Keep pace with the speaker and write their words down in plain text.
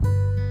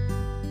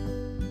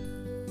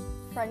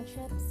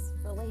friendships,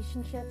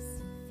 relationships,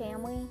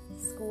 family,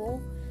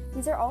 school.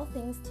 These are all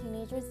things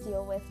teenagers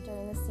deal with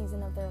during the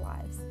season of their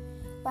lives.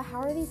 But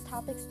how are these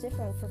topics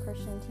different for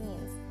Christian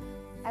teens?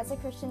 As a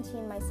Christian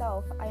teen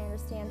myself, I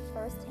understand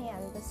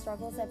firsthand the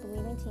struggles that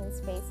believing teens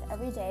face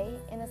every day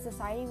in a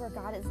society where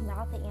God is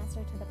not the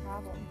answer to the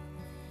problem.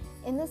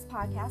 In this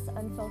podcast,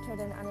 Unfiltered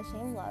and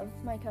Unashamed Love,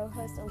 my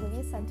co-host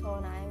Olivia Sentel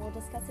and I will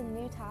discuss a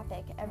new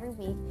topic every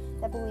week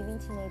that believing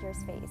teenagers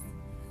face.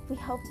 We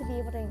hope to be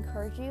able to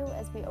encourage you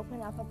as we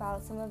open up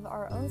about some of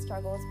our own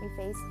struggles we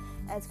face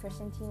as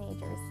Christian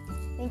teenagers.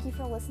 Thank you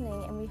for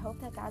listening, and we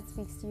hope that God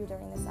speaks to you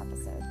during this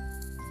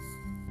episode.